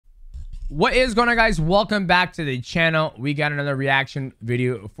What is going on, guys? Welcome back to the channel. We got another reaction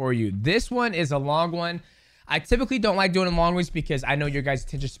video for you. This one is a long one. I typically don't like doing long ones because I know your guys'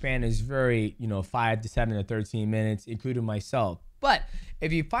 attention span is very, 5 to 7 to 13 minutes, including myself. But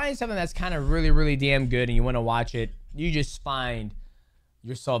if you find something that's kind of really damn good and you want to watch it, you just find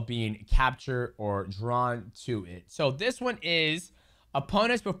yourself being captured or drawn to it. So this one is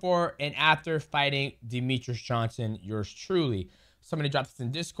opponents before and after fighting Demetrious Johnson, yours truly. Somebody dropped this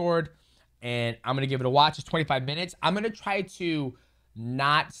in Discord, and I'm going to give it a watch. It's 25 minutes. I'm going to try to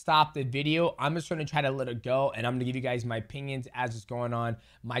not stop the video. I'm just going to try to let it go, and I'm going to give you guys my opinions as it's going on,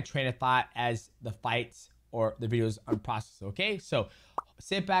 my train of thought as the fights or the videos are processed, okay? So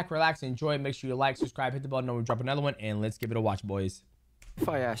sit back, relax, enjoy. Make sure you like, subscribe, hit the bell, know we drop another one, and let's give it a watch, boys. If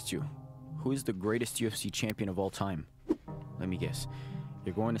I asked you, who is the greatest UFC champion of all time? Let me guess.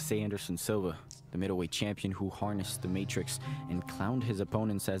 You're going to say Anderson Silva, the middleweight champion who harnessed the Matrix and clowned his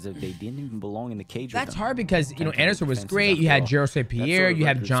opponents as if they didn't even belong in the cage. That's hard because, Anderson was great. You had Demetrious, you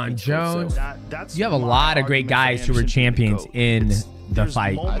have Jon Jones. You have a lot of great guys who were champions in the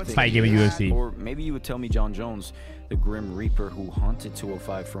fight game of UFC. Or maybe you would tell me Jon Jones, the Grim Reaper who haunted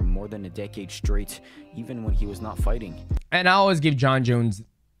 205 for more than a decade straight, even when he was not fighting. And I always give Jon Jones,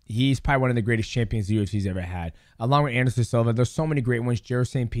 he's probably one of the greatest champions the UFC's ever had. Along with Anderson Silva, there's so many great ones.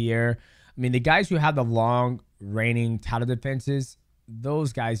 Pierre. I mean, the guys who have the long reigning title defenses,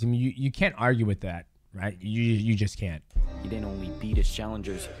 those guys, I mean, you can't argue with that, right? You just can't. He didn't only beat his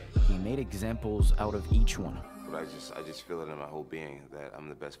challengers, he made examples out of each one. But I just feel it in my whole being that I'm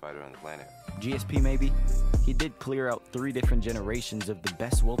the best fighter on the planet. GSP maybe? He did clear out 3 different generations of the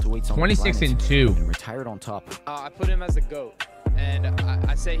best welterweights on 26 the planet, and 2. and retired on top. I put him as the GOAT. And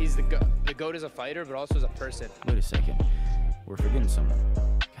I say he's the GOAT. The GOAT as a fighter, but also as a person. Wait a second. We're forgetting someone.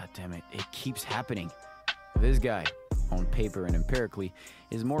 God damn it. It keeps happening. This guy, on paper and empirically,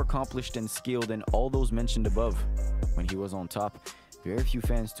 is more accomplished and skilled than all those mentioned above. When he was on top, very few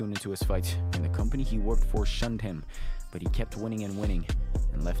fans tuned into his fights, and the company he worked for shunned him. But he kept winning and winning,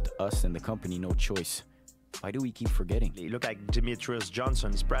 and left us and the company no choice. Why do we keep forgetting? You look like Demetrious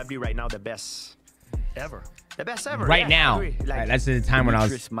Johnson is probably right now the best ever. The best ever. Right now. Like, that's the time when I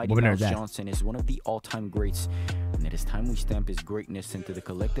was whooping her death. Johnson is one of the all-time greats, and it is time we stamp his greatness into the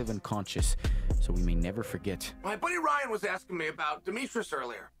collective unconscious, so we may never forget. My buddy Ryan was asking me about Demetrious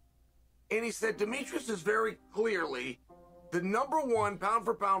earlier, and he said Demetrious is very clearly the #1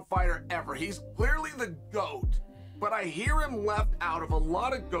 pound-for-pound fighter ever. He's clearly the GOAT, but I hear him left out of a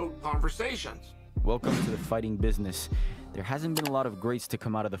lot of GOAT conversations. Welcome to the fighting business. There hasn't been a lot of greats to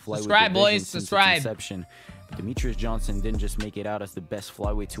come out of the flyweight division boys, since subscribe. Its inception. But Demetrious Johnson didn't just make it out as the best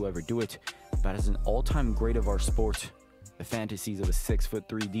flyweight to ever do it, but as an all-time great of our sport. The fantasies of a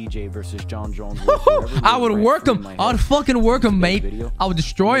 6'3" DJ versus Jon Jones. I would work him. I would fucking work him, mate. I would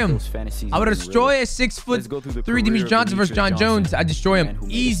destroy him. I would destroy a 6'3" Demetrious Johnson versus Jon Jones. I'd destroy him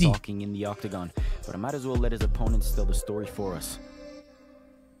easy. In the octagon, but I might as well let his opponents tell the story for us.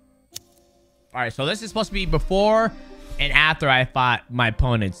 All right, so this is supposed to be before and after I fought my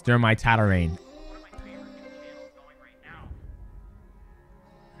opponents during my title reign.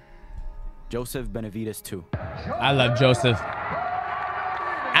 Joseph Benavidez too. I love Joseph.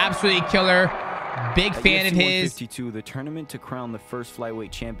 Absolutely killer. Big fan of his. 152, the tournament to crown the first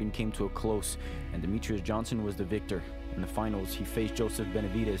flyweight champion came to a close, and Demetrious Johnson was the victor. In the finals, he faced Joseph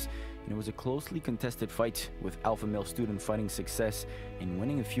Benavidez, and it was a closely contested fight, with alpha male student fighting success and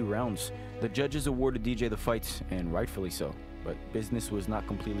winning a few rounds. The judges awarded DJ the fight, and rightfully so, but business was not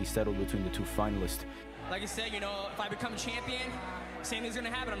completely settled between the two finalists. Like I said, if I become champion, same thing's gonna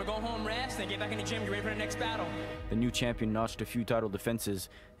happen. I'm gonna go home, rest, and get back in the gym, get ready for the next battle. The new champion notched a few title defenses,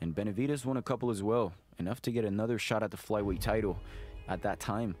 and Benavidez won a couple as well, enough to get another shot at the flyweight title. At that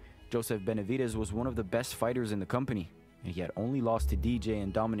time, Joseph Benavidez was one of the best fighters in the company, and he had only lost to DJ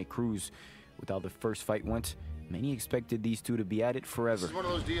and Dominic Cruz. With how the first fight went, many expected these two to be at it forever. It's one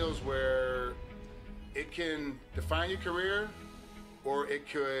of those deals where it can define your career, or it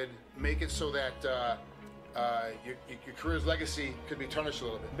could make it so that your career's legacy could be tarnished a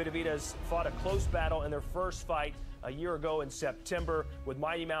little bit. Benavidez fought a close battle in their first fight a year ago in September, with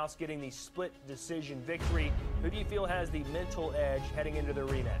Mighty Mouse getting the split decision victory. Who do you feel has the mental edge heading into the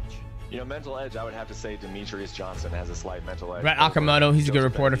rematch? Mental edge, I would have to say Demetrious Johnson has a slight mental edge. Right, Akamoto, he's a good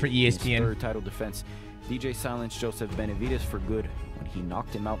reporter for ESPN. Third title defense, DJ silenced Joseph Benavidez for good when he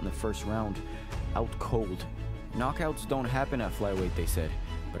knocked him out in the first round, out cold. Knockouts don't happen at flyweight, they said,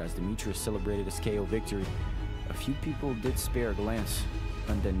 but as Demetrious celebrated his KO victory, a few people did spare a glance.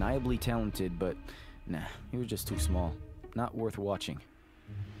 Undeniably talented, but nah, he was just too small. Not worth watching.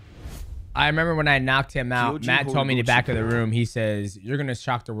 I remember when I knocked him out, Matt told me in the back of the room, he says, "You're going to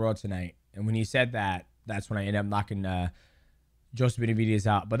shock the world tonight." And when he said that, that's when I ended up knocking Joseph Benavidez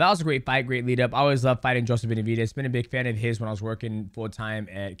out. But that was a great fight, great lead up. I always loved fighting Joseph Benavidez. Been a big fan of his when I was working full time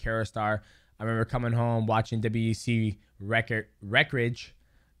at Karastar. I remember coming home watching WC Wreckage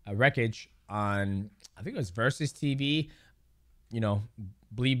on, I think it was Versus TV. You know,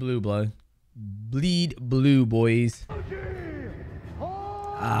 bleed blue, boys.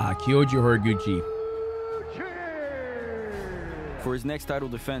 Kyoji Horiguchi. For his next title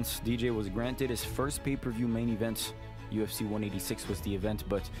defense, DJ was granted his first pay-per-view main event. UFC 186 was the event,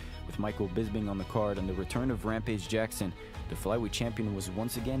 but with Michael Bisping on the card and the return of Rampage Jackson, the flyweight champion was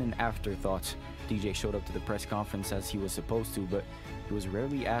once again an afterthought. DJ showed up to the press conference as he was supposed to, but he was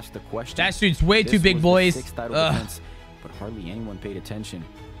rarely asked a question. That suit's way too big, boys. Sixth title defense, but hardly anyone paid attention.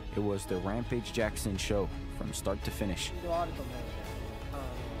 It was the Rampage Jackson show from start to finish.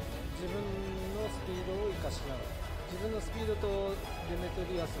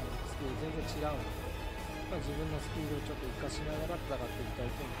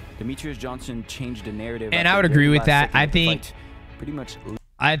 Demetrious Johnson changed the narrative. And I would agree with that. I think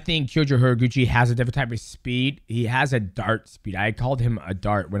Kyoji Horiguchi has a different type of speed. He has a dart speed. I called him a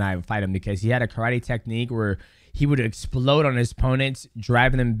dart when I would fight him because he had a karate technique where he would explode on his opponents,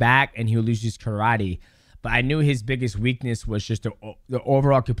 driving them back, and he would lose his karate. But I knew his biggest weakness was just the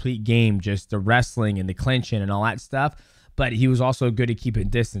overall complete game, just the wrestling and the clinching and all that stuff. But he was also good at keeping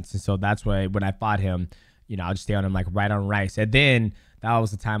distance. And so that's why when I fought him, you know, I'll just stay on him like right on rice. And then that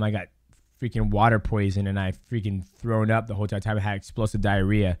was the time I got freaking water poison and I freaking thrown up the whole time. I had explosive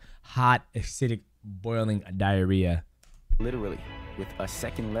diarrhea, hot, acidic, boiling diarrhea. Literally, with a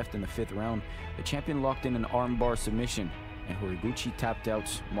second left in the 5th round, the champion locked in an armbar submission, and Horiguchi tapped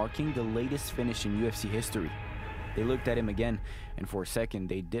out, marking the latest finish in UFC history. They looked at him again, and for a second,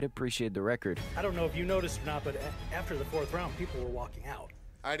 they did appreciate the record. I don't know if you noticed or not, but after the 4th round, people were walking out.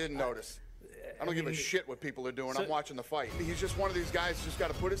 I didn't notice. I don't give a shit what people are doing. I'm watching the fight. He's just one of these guys who's just got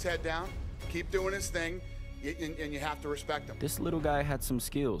to put his head down, keep doing his thing, and you have to respect him. This little guy had some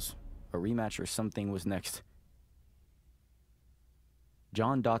skills. A rematch or something was next.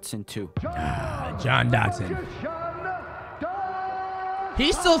 John Dodson 2. John Dodson.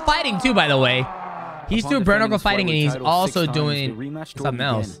 He's still fighting too, by the way. He's doing bare knuckle fighting, and he's also doing something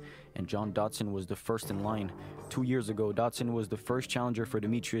else. And John Dodson was the first in line. 2 years ago, Dodson was the first challenger for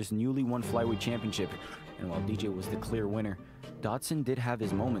Demetrious' newly won flyweight championship. And while DJ was the clear winner, Dodson did have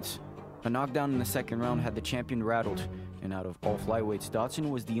his moments. A knockdown in the 2nd round had the champion rattled. And out of all flyweights, Dodson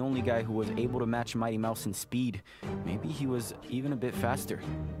was the only guy who was able to match Mighty Mouse in speed. Maybe he was even a bit faster.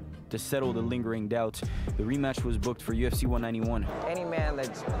 To settle the lingering doubts, the rematch was booked for UFC 191. Any man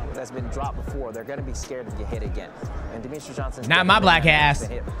that's been dropped before, they're going to be scared to get hit again. And Demetrious Johnson's not my black ass.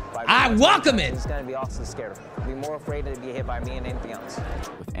 I welcome it. He's going to be also scared. Be more afraid to be hit by me and anything else.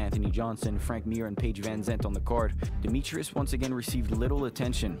 With Anthony Johnson, Frank Mir, and Paige Van Zandt on the card, Demetrious once again received little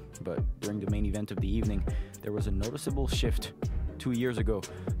attention. But during the main event of the evening, there was a noticeable shift. 2 years ago,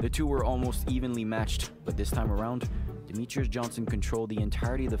 the two were almost evenly matched, but this time around, Demetrious Johnson controlled the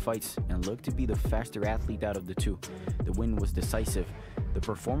entirety of the fights and looked to be the faster athlete out of the two. The win was decisive. The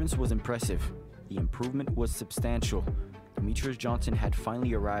performance was impressive. The improvement was substantial. Demetrious Johnson had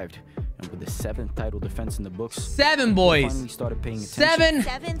finally arrived, and with the 7th title defense in the books, 7 boys. Finally started paying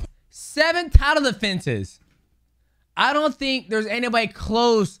attention. 7 title defenses. I don't think there's anybody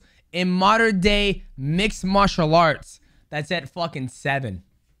close in modern day mixed martial arts that's at fucking 7.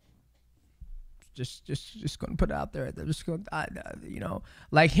 Just gonna put it out there. They're just going, you know,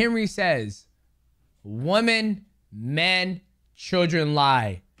 like Henry says, women, men, children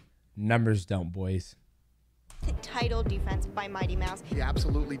lie. Numbers don't, boys. Title defense by Mighty Mouse. He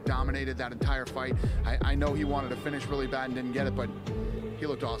absolutely dominated that entire fight. I know he wanted to finish really bad and didn't get it, but he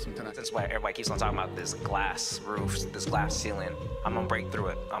looked awesome tonight. That's why everybody keeps on talking about this glass roof, this glass ceiling. I'm gonna break through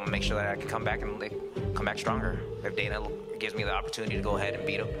it. I'm gonna make sure that I can come back and come back stronger. If Dana gives me the opportunity to go ahead and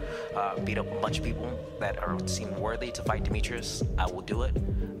beat up a bunch of people that seem worthy to fight Demetrious, I will do it,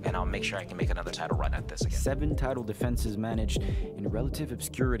 and I'll make sure I can make another title run at this again. 7 title defenses managed in relative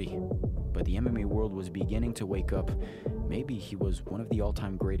obscurity, but the MMA world was beginning to wake up. Maybe he was one of the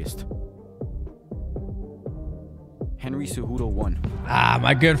all-time greatest. Henry Cejudo won.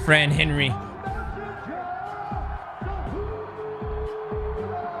 My good friend Henry.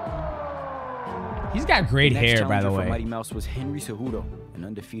 He's got great hair, by the way. For Mighty Mouse was Henry Cejudo, an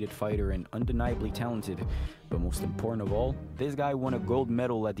undefeated fighter and undeniably talented. But most important of all, this guy won a gold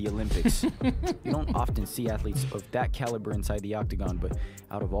medal at the Olympics. You don't often see athletes of that caliber inside the octagon, but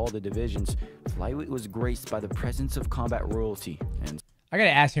out of all the divisions, flyweight was graced by the presence of combat royalty. And I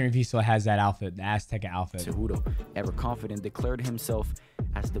gotta ask him if he still has that outfit, the Azteca outfit. Cejudo, ever confident, declared himself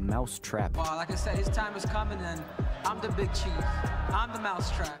as the Mousetrap. Well, like I said, his time is coming, and I'm the big chief. I'm the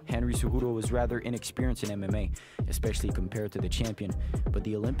Mousetrap. Henry Cejudo was rather inexperienced in MMA, especially compared to the champion, but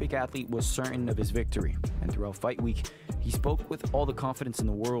the Olympic athlete was certain of his victory, and throughout fight week, he spoke with all the confidence in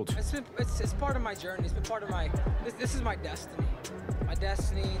the world. It's part of my journey. It's been part of my, this is my destiny. My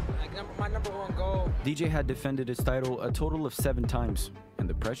destiny, like my #1 goal. DJ had defended his title a total of 7 times, and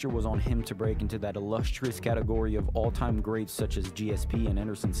the pressure was on him to break into that illustrious category of all-time greats such as GSP and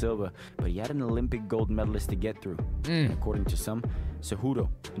Anderson Silva, but he had an Olympic gold medalist to get through. And according to some, Cejudo,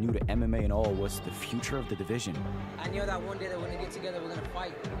 new to MMA and all, was the future of the division. I knew that one day that we're gonna get together, we're gonna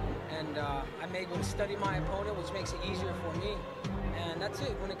fight, and I'm able to study my opponent, which makes it easier for me. And that's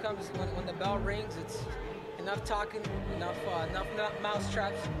it. When it comes, when the bell rings, it's enough talking, enough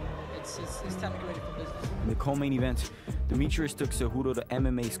mousetraps. It's time to get ready for business. In the co-main event, Demetrious took Cejudo to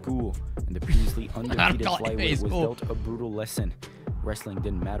MMA school, and the previously undefeated flyweight was dealt a brutal lesson. Wrestling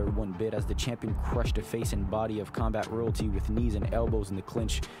didn't matter one bit as the champion crushed the face and body of combat royalty with knees and elbows in the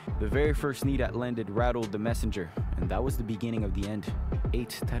clinch. The very first knee that landed rattled the messenger, and that was the beginning of the end.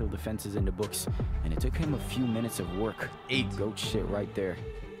 8 title defenses in the books, and it took him a few minutes of work. 8 goat shit right there.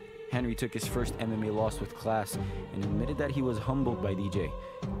 Henry took his first MMA loss with class and admitted that he was humbled by DJ,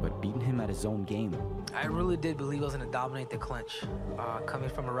 but beating him at his own game. I really did believe I was going to dominate the clinch. Coming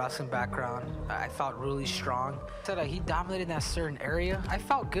from a wrestling background, I felt really strong. Said he dominated that certain area. I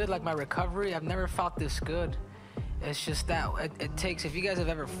felt good, like my recovery. I've never felt this good. It's just that it takes, if you guys have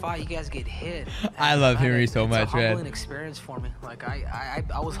ever fought, you guys get hit. I love Henry so much, man. It's a humbling experience for me. Like, I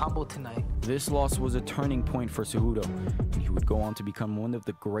was humbled tonight. This loss was a turning point for Cejudo, and he would go on to become one of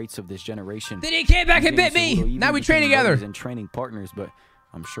the greats of this generation. Then he came back and bit me. Now we train together. And training partners, but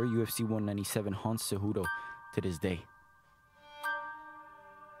I'm sure UFC 197 haunts Cejudo to this day.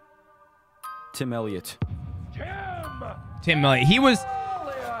 Tim Elliott. Tim Elliott.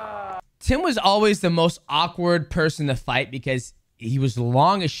 Tim was always the most awkward person to fight because he was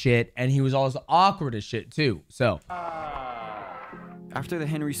long as shit and he was always awkward as shit too. So after the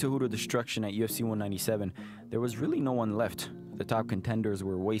Henry Cejudo destruction at UFC 197, there was really no one left. The top contenders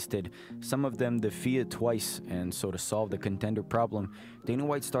were wasted, some of them defeated twice, and so to solve the contender problem, Dana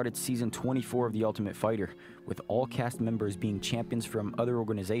White started season 24 of The Ultimate Fighter, with all cast members being champions from other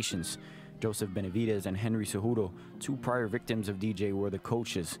organizations. Joseph Benavidez and Henry Cejudo, 2 prior victims of DJ, were the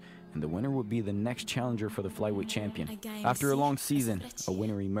coaches, and the winner would be the next challenger for the flyweight champion. After a long season, a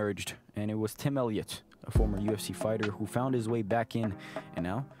winner emerged, and it was Tim Elliott, a former UFC fighter who found his way back in, and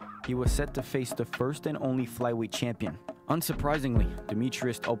now he was set to face the first and only flyweight champion. Unsurprisingly,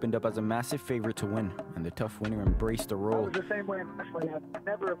 Demetrious opened up as a massive favorite to win, and the tough winner embraced the role. I was the same way in wrestling. I'm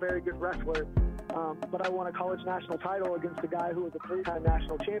never a very good wrestler, but I won a college national title against a guy who was a 3-time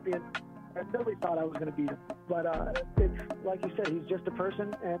national champion. I really thought I was going to beat him. But it's like you said, he's just a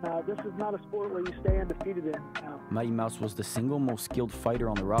person, and this is not a sport where you stay undefeated in. Mighty Mouse was the single most skilled fighter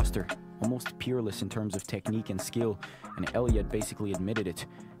on the roster, almost peerless in terms of technique and skill, and Elliott basically admitted it.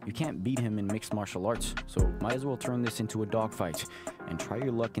 You can't beat him in mixed martial arts, so might as well turn this into a dogfight and try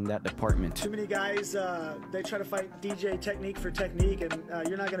your luck in that department. Too many guys, they try to fight DJ technique for technique, and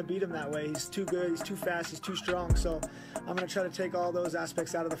you're not going to beat him that way. He's too good, he's too fast, he's too strong, so I'm going to try to take all those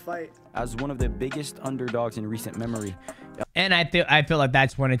aspects out of the fight. As one of the biggest underdogs in recent memory. And I feel like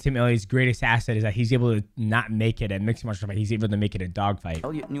that's one of Tim Elliott's greatest assets, is that he's able to not make it a mixed martial fight. He's able to make it a dogfight.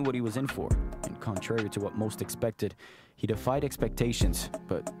 Elliott knew what he was in for, and contrary to what most expected, he defied expectations,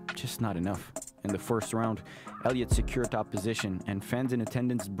 but just not enough. In the first round, Elliott secured top position, and fans in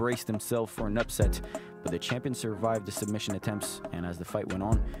attendance braced themselves for an upset, but the champion survived the submission attempts, and as the fight went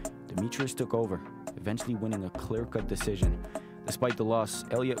on, Demetrious took over, eventually winning a clear-cut decision. Despite the loss,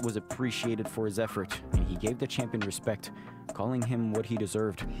 Elliott was appreciated for his effort, and he gave the champion respect, calling him what he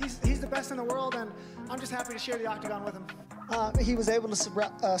deserved. He's the best in the world, and I'm just happy to share the octagon with him. He was able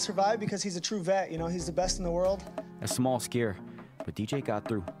to survive because he's a true vet. You know, he's the best in the world. A small scare, but DJ got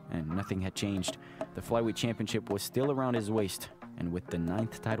through, and nothing had changed. The flyweight championship was still around his waist, and with the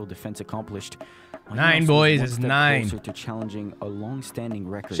 9th title defense accomplished, 9 boys is 9. Closer to challenging a long-standing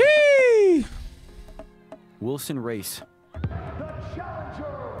record. Sheesh! Wilson Race.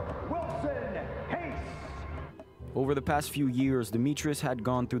 Over the past few years, Demetrious had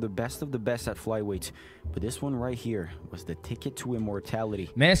gone through the best of the best at flyweight, but this one right here was the ticket to immortality.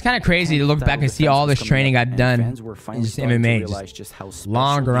 Man, it's kind of crazy to look back and see all this training I've done in just MMA. Just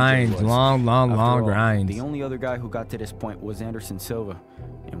long grinds, long grinds. The only other guy who got to this point was Anderson Silva,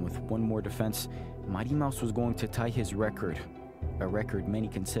 and with one more defense, Mighty Mouse was going to tie his record a record many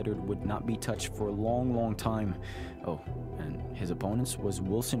considered would not be touched for a long, long time. Oh, and his opponents was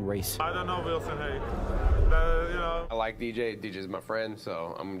Wilson Race. I don't know Wilson, hey. You know. I like DJ. DJ's my friend,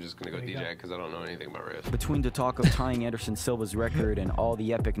 so I'm just going to go DJ because I don't know anything about race. Between the talk of tying Anderson Silva's record and all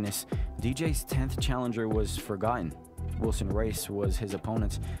the epicness, DJ's 10th challenger was forgotten. Wilson Race was his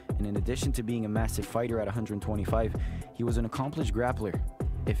opponent, and in addition to being a massive fighter at 125, he was an accomplished grappler.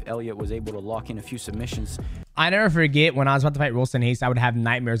 If Elliott was able to lock in a few submissions... I never forget when I was about to fight Wilson Hayes, I would have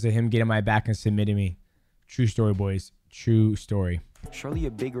nightmares of him getting my back and submitting me. True story, boys. True story. Surely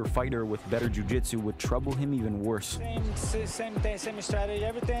a bigger fighter with better jiu-jitsu would trouble him even worse. Same thing, same strategy.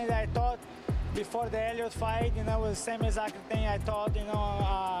 Everything that I thought before the Elliott fight, you know, was the same exact thing I thought, you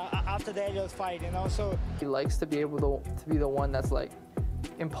know, after the Elliott fight, you know, so... He likes to be able to be the one that's, like,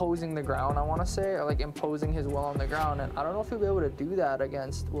 imposing the ground, I want to say, or, like, imposing his will on the ground, and I don't know if he'll be able to do that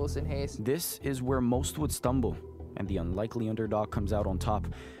against Wilson Hayes. This is where most would stumble, and the unlikely underdog comes out on top.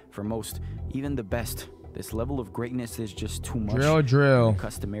 For most, even the best, this level of greatness is just too much. Drill.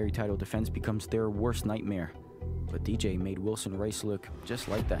 Customary title defense becomes their worst nightmare. But DJ made Wilson Race look just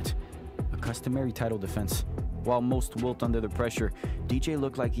like that. A customary title defense. While most wilt under the pressure, DJ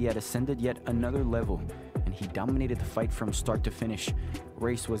looked like he had ascended yet another level, and he dominated the fight from start to finish.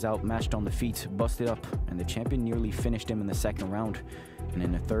 Race was outmatched on the feet, busted up, and the champion nearly finished him in the second round. And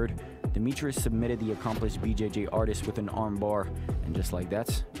in the third, Demetrious submitted the accomplished BJJ artist with an arm bar, and just like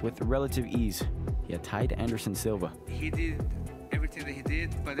that, with relative ease, he had tied Anderson Silva. He did everything that he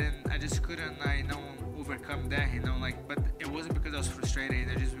did, but then I just couldn't, overcome that, but it wasn't because I was frustrated,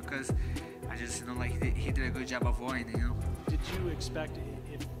 just because I just, he did a good job avoiding, Did you expect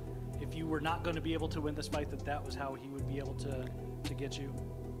if you were not going to be able to win this fight that was how he would be able to get you?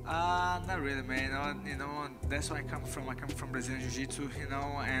 Not really, man. That's where I come from. I come from Brazilian Jiu-Jitsu,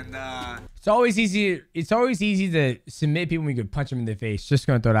 and it's always easy to submit people when you can punch them in the face. Just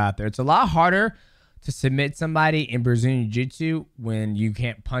gonna throw it out there. It's a lot harder to submit somebody in Brazilian Jiu-Jitsu when you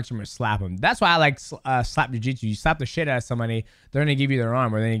can't punch them or slap them. That's why I like slap Jiu-Jitsu. You slap the shit out of somebody, they're gonna give you their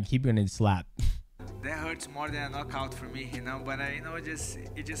arm, or they're gonna keep you getting slapped. That hurts more than a knockout for me, but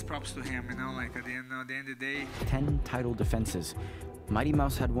it just props to him, at the end of the day. 10 title defenses. Mighty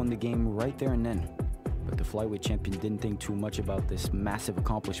Mouse had won the game right there and then. But the flyweight champion didn't think too much about this massive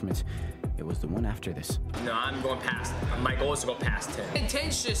accomplishment. It was the one after this. No, I'm going past. My goal is to go past 10.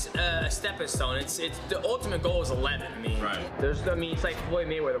 10's just a stepping stone. It's the ultimate goal is 11. I mean, right. It's like Floyd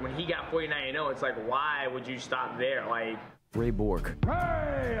Mayweather when he got 49-0. It's like, why would you stop there? Like Ray Borg.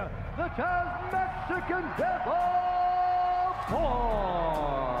 Ray, the Mexican Devil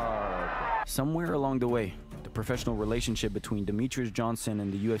Borg. Somewhere along the way, the professional relationship between Demetrious Johnson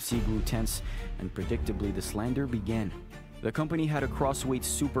and the UFC grew tense, and predictably the slander began. The company had a crossweight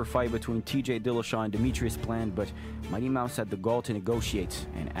super fight between TJ Dillashaw and Demetrious planned, but Mighty Mouse had the gall to negotiate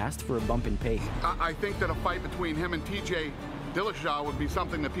and asked for a bump in pay. I think that a fight between him and TJ Dillashaw would be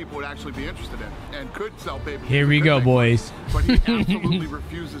something that people would actually be interested in and could sell pay-per-view. Here we go, boys. But he absolutely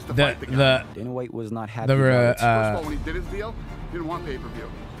refuses to fight the guy. Dana White was not happy. First of all, when he did his deal, he didn't want pay-per-view.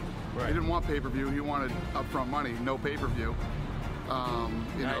 Right. He didn't want pay-per-view. He wanted upfront money, no pay-per-view.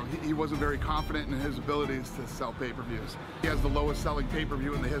 He wasn't very confident in his abilities to sell pay-per-views. He has the lowest selling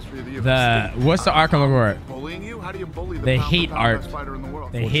pay-per-view in the history of the UFC. What's the arc on the board? Bullying you? How do you bully the they hate art. Best fighter in the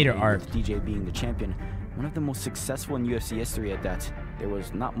world? They hate art. With DJ being the champion, one of the most successful in UFC history at that, there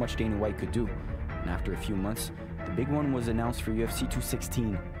was not much Dana White could do. And after a few months, the big one was announced for UFC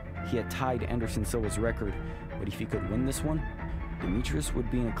 216. He had tied Anderson Silva's record, but if he could win this one, Demetrious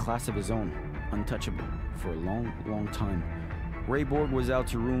would be in a class of his own, untouchable, for a long, long time. Ray Borg was out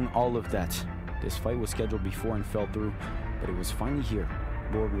to ruin all of that. This fight was scheduled before and fell through, but it was finally here.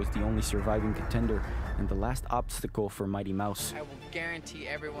 Borg was the only surviving contender and the last obstacle for Mighty Mouse. I will guarantee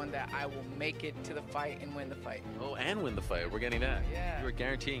everyone that I will make it to the fight and win the fight. Oh, and win the fight. We're getting that. Yeah. You were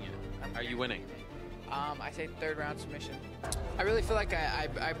guaranteeing it. Are you winning? I say third round submission. I really feel like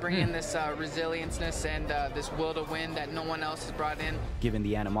I bring in this resilience and this will to win that no one else has brought in. Given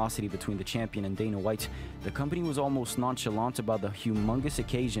the animosity between the champion and Dana White, the company was almost nonchalant about the humongous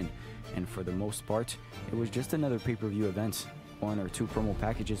occasion, and for the most part, it was just another pay-per-view event. 1 or 2 promo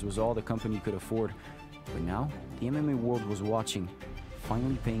packages was all the company could afford. But now, the MMA world was watching,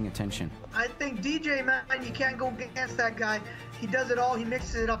 finally paying attention. I think DJ, man, you can't go against that guy. He does it all. He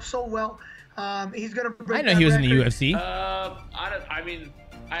mixes it up so well. He's gonna break. I know he was in the UFC.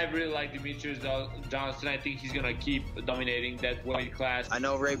 I really like Demetrious Johnson. I think he's gonna keep dominating that weight class. I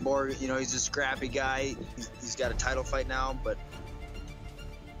know Ray Borg, he's a scrappy guy. He's got a title fight now, but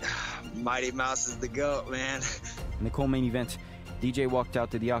Mighty Mouse is the GOAT, man. In the co-main event, DJ walked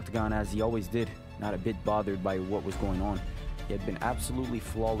out to the octagon as he always did, not a bit bothered by what was going on. He had been absolutely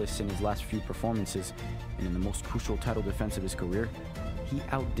flawless in his last few performances, and in the most crucial title defense of his career, he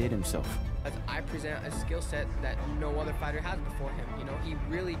outdid himself. I present a skill set that no other fighter has before him. You know, he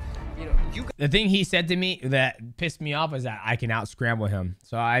really, The thing he said to me that pissed me off is that I can out-scramble him.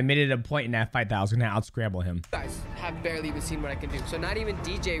 So I made it a point in that fight that I was going to out-scramble him. You guys have barely even seen what I can do. So not even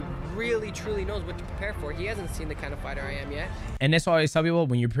DJ really, truly knows what to prepare for. He hasn't seen the kind of fighter I am yet. And that's why I always tell people,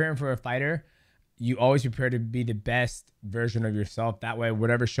 when you're preparing for a fighter, you always prepare to be the best version of yourself. That way,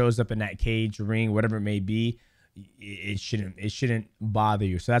 whatever shows up in that cage, ring, whatever it may be, it shouldn't bother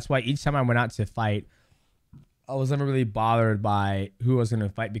you. So that's why each time I went out to fight, I was never really bothered by who I was going to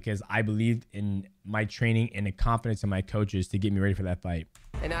fight, because I believed in my training and the confidence of my coaches to get me ready for that fight.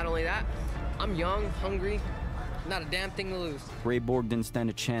 And not only that, I'm young, hungry, not a damn thing to lose. Ray Borg didn't stand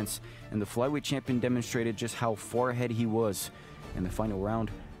a chance, and the flyweight champion demonstrated just how far ahead he was. In the final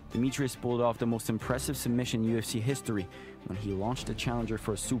round, Demetrious pulled off the most impressive submission in UFC history when he launched the challenger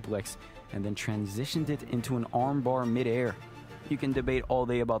for a suplex and then transitioned it into an armbar mid-air. You can debate all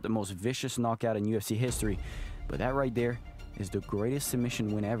day about the most vicious knockout in UFC history, but that right there is the greatest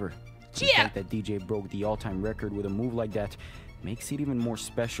submission win ever. The fact that DJ broke the all-time record with a move like that makes it even more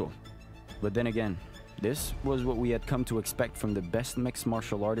special. But then again, this was what we had come to expect from the best mixed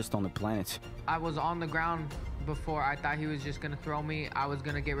martial artist on the planet. I was on the ground before. I thought he was just gonna throw me. I was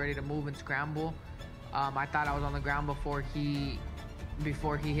gonna get ready to move and scramble. I thought I was on the ground before he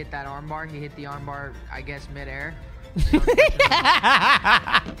hit that armbar. He hit the armbar, I guess, mid-air.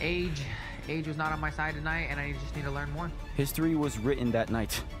 Age was not on my side tonight, and I just need to learn more. History was written that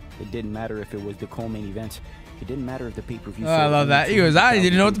night. It didn't matter if it was the co-main event. It didn't matter if the pay-per-view. Oh, I love that. He goes, I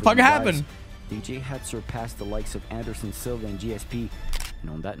didn't know what the fuck happened. DJ had surpassed the likes of Anderson Silva and GSP, and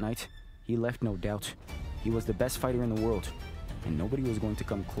on that night, he left no doubt. He was the best fighter in the world, and nobody was going to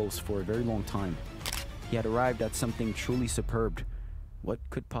come close for a very long time. He had arrived at something truly superb. What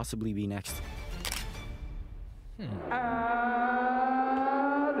could possibly be next?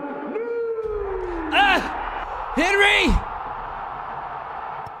 Henry!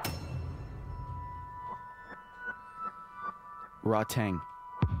 Rodtang.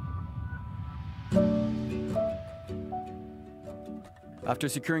 After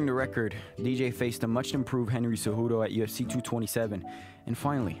securing the record, DJ faced a much improved Henry Cejudo at UFC 227, and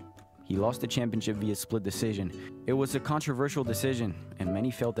finally, he lost the championship via split decision. It was a controversial decision, and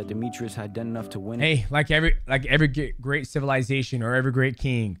many felt that Demetrious had done enough to win. Hey, like every great civilization or every great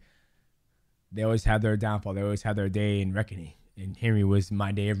king, they always have their downfall. They always have their day in reckoning. And Henry was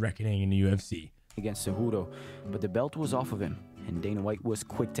my day of reckoning in the UFC. Against Cejudo, but the belt was off of him, and Dana White was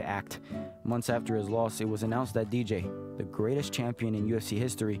quick to act. Months after his loss, it was announced that DJ, the greatest champion in UFC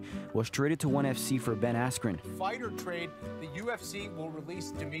history, was traded to ONE FC for Ben Askren. Fighter trade, the UFC will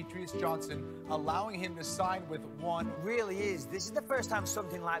release Demetrious Johnson, allowing him to sign with ONE. Really is. This is the first time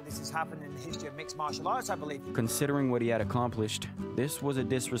something like this has happened in the history of mixed martial arts, I believe. Considering what he had accomplished, this was a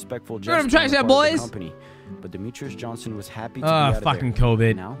disrespectful gesture I'm trying to say, boys. boys. Company. But Demetrious Johnson was happy to be out of fucking there.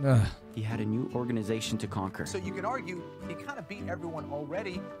 COVID. Now, he had a new organization to conquer. So you can argue he kind of beat everyone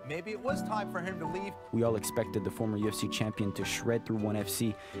already. Maybe it was time for him to leave. We all expected the former UFC champion to shred through ONE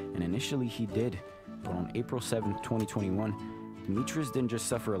FC, and initially he did. But on April 7th, 2021, Demetrious didn't just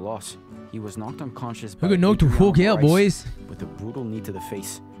suffer a loss. He was knocked unconscious by knocked the fuck out, boys. With a brutal knee to the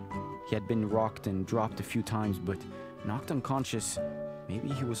face. He had been rocked and dropped a few times, but knocked unconscious, maybe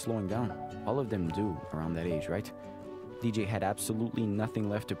he was slowing down. All of them do around that age, right? DJ had absolutely nothing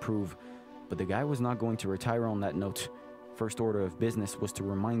left to prove, but the guy was not going to retire on that note. First order of business was to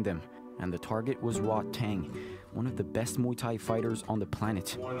remind them, and the target was Rodtang, one of the best Muay Thai fighters on the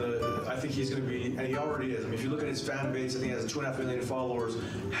planet. I think he's going to be, and he already is. I mean, if you look at his fan base, I think he has 2.5 million followers.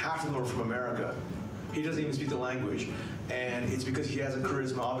 Half of them are from America. He doesn't even speak the language, and it's because he has a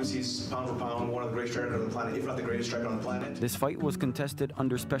charisma. Obviously, he's pound for pound one of the greatest strikers on the planet, if not the greatest striker on the planet. This fight was contested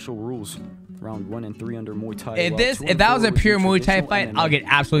under special rules. Round 1 and 3 under Muay Thai. If that was a pure Muay Thai fight, I'll get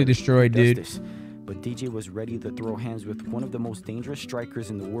absolutely destroyed, dude. But DJ was ready to throw hands with one of the most dangerous strikers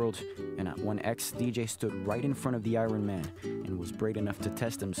in the world, and at ONE X, DJ stood right in front of the Iron Man and was brave enough to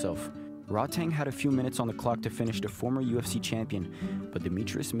test himself. Rodtang had a few minutes on the clock to finish the former UFC champion, but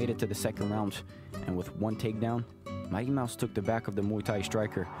Demetrious made it to the second round, and with one takedown, Mighty Mouse took the back of the Muay Thai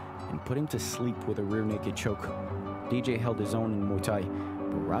striker and put him to sleep with a rear naked choke. DJ held his own in Muay Thai,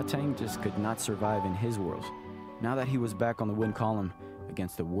 but Rodtang just could not survive in his world. Now that he was back on the win column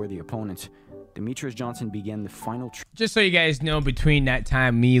against a worthy opponent, Demetrious Johnson began the final. Just so you guys know, between that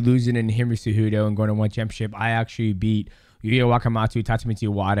time, me losing in Henry Cejudo and going to ONE championship, I actually beat Yuya Wakamatsu, Tatsumiti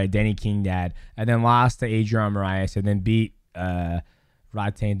Iwata, Denny Kingdad, and then lost to Adrian Moraes, and then beat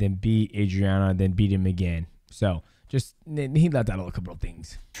Rodtang, then beat Adriano, then beat him again. So Just he left out a couple of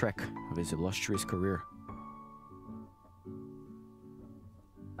things. Trek of his illustrious career.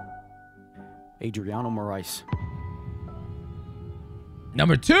 Adriano Moraes.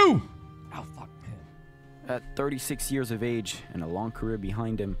 Number 2. At 36 years of age and a long career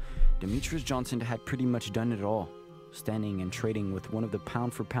behind him, Demetrious Johnson had pretty much done it all. Standing and trading with one of the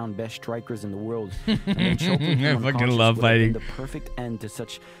pound-for-pound best strikers in the world. And then choking him I fucking love fighting. The perfect end to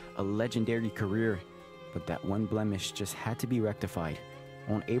such a legendary career. But that one blemish just had to be rectified.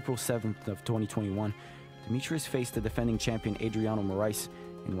 On April 7th of 2021, Demetrious faced the defending champion Adriano Moraes.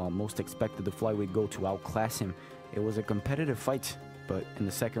 And while most expected the flyweight go to outclass him, it was a competitive fight. But in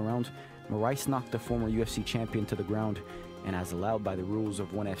the second round, Moraes knocked the former UFC champion to the ground, and as allowed by the rules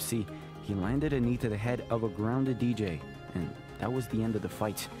of ONE FC, he landed a knee to the head of a grounded DJ, and that was the end of the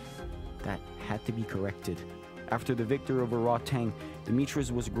fight. That had to be corrected. After the victory over Raw Tang,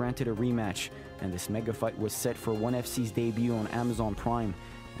 Demetrious was granted a rematch, and this mega fight was set for ONE FC's debut on Amazon Prime.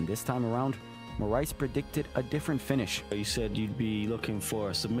 And this time around, Moraes predicted a different finish. You said you'd be looking for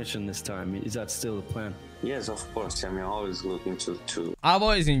a submission this time. Is that still the plan? Yes, of course. I mean, always looking to. I've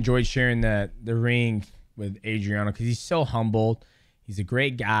always enjoyed sharing the ring with Adriano because he's so humble. He's a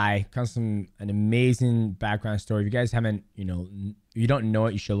great guy. Comes from an amazing background story. If you guys haven't, if you don't know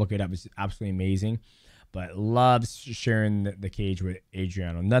it, you should look it up. It's absolutely amazing. But loves sharing the cage with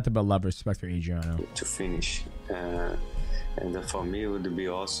Adriano. Nothing but love, respect for Adriano. To finish. And for me, it would be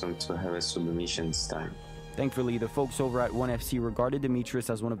awesome to have a submission this time. Thankfully, the folks over at ONE FC regarded Demetrious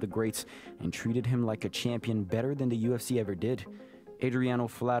as one of the greats and treated him like a champion better than the UFC ever did. Adriano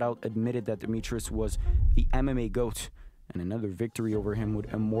flat out admitted that Demetrious was the MMA GOAT, and another victory over him would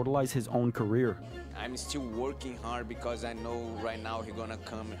immortalize his own career. I'm still working hard because I know right now he's gonna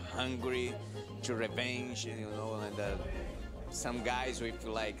come hungry to revenge, and some guys with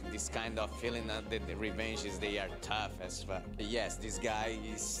like this kind of feeling that the revenge is they are tough as fuck. Yes, this guy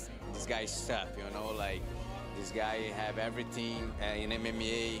is tough, like this guy have everything in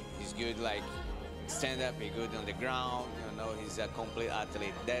MMA. He's good like stand up, he's good on the ground, he's a complete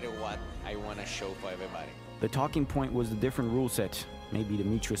athlete. That is what I want to show for everybody. The talking point was the different rule set. Maybe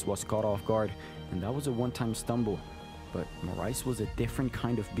Demetrious was caught off guard, and that was a one-time stumble. But Moraes was a different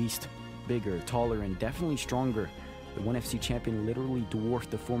kind of beast. Bigger, taller, and definitely stronger. The ONE FC champion literally dwarfed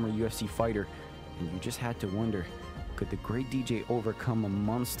the former UFC fighter, and you just had to wonder, could the great DJ overcome a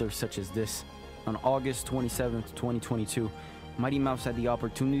monster such as this? On August 27th, 2022, Mighty Mouse had the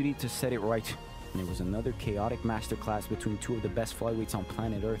opportunity to set it right, and it was another chaotic masterclass between two of the best flyweights on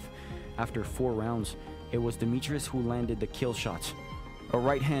planet Earth. After 4 rounds, it was Demetrious who landed the kill shots. A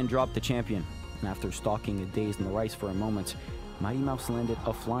right hand dropped the champion, and after stalking a dazed Moraes for a moment, Mighty Mouse landed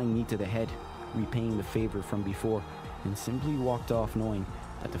a flying knee to the head, repaying the favor from before, and simply walked off knowing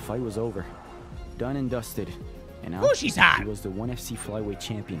that the fight was over. Done and dusted. And now he was the ONE FC flyweight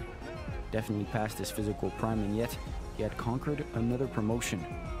champion. Definitely past his physical prime, and yet he had conquered another promotion.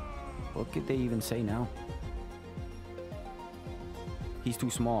 What could they even say now? He's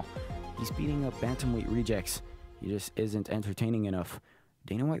too small. He's beating up bantamweight rejects. He just isn't entertaining enough.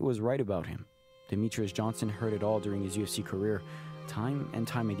 Dana White was right about him. Demetrious Johnson heard it all during his UFC career, time and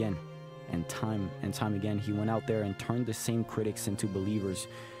time again. And time again, he went out there and turned the same critics into believers,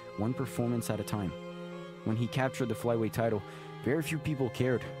 one performance at a time. When he captured the flyweight title, very few people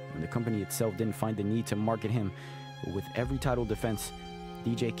cared, and the company itself didn't find the need to market him. But with every title defense,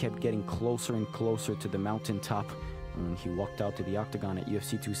 DJ kept getting closer and closer to the mountaintop. And when he walked out to the octagon at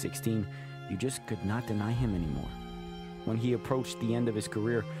UFC 216, you just could not deny him anymore. When he approached the end of his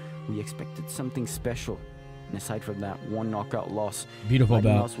career, we expected something special. And aside from that one knockout loss, beautiful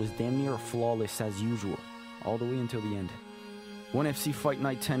bout, was damn near flawless as usual, all the way until the end. ONE FC Fight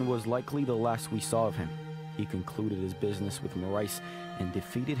Night 10 was likely the last we saw of him. He concluded his business with Moraes and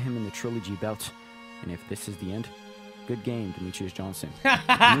defeated him in the trilogy bout. And if this is the end, good game, Demetrious Johnson.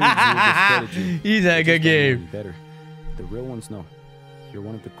 He's had a good game. Better. The real ones know you're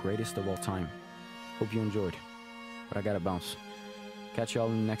one of the greatest of all time. Hope you enjoyed, but I gotta bounce. Catch y'all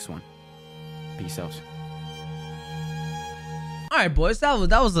in the next one. Peace out. All right, boys, that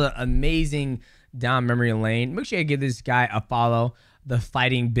was an amazing down memory lane. Make sure you give this guy a follow. The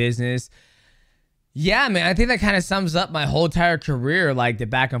Fighting Business. Yeah, man, I think that kind of sums up my whole entire career, like the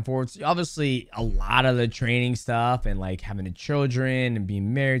back and forth. Obviously, a lot of the training stuff and like having the children and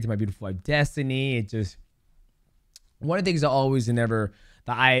being married to my beautiful wife, Destiny. It just, one of the things that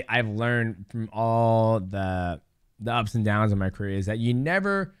I've learned from all the ups and downs of my career is that you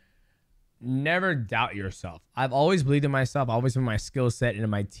never doubt yourself. I've always believed in myself, always in my skill set and in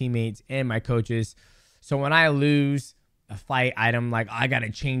my teammates and my coaches. So when I lose, a fight item like I gotta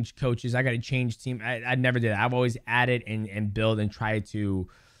change coaches, I gotta change team. I never did that. I've always added and build and tried to,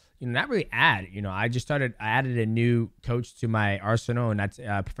 not really add. I added a new coach to my arsenal, and that's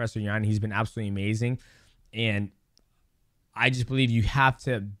Professor Yan. He's been absolutely amazing, and I just believe you have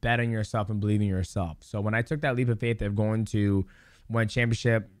to bet on yourself and believe in yourself. So when I took that leap of faith of going to win a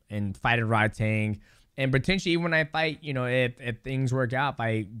championship and fight at Rodtang, and potentially even when I fight, if things work out, if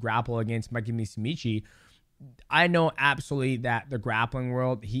I grapple against Mikey Misimichi, I know absolutely that the grappling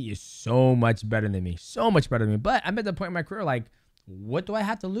world, he is so much better than me. So much better than me. But I'm at the point in my career, like, what do I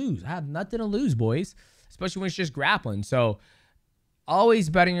have to lose? I have nothing to lose, boys. Especially when it's just grappling. So always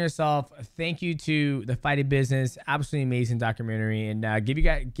betting yourself. Thank you to the Fighting Business. Absolutely amazing documentary. And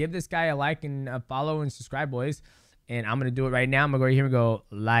give this guy a like and a follow and subscribe, boys. And I'm going to do it right now. I'm going to go right here and go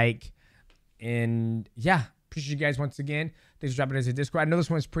like. And yeah, appreciate you guys once again. Thanks for dropping into Discord. I know this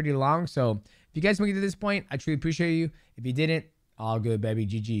one's pretty long. So if you guys make it to this point, I truly appreciate you. If you didn't, all good, baby.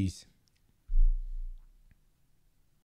 GG's.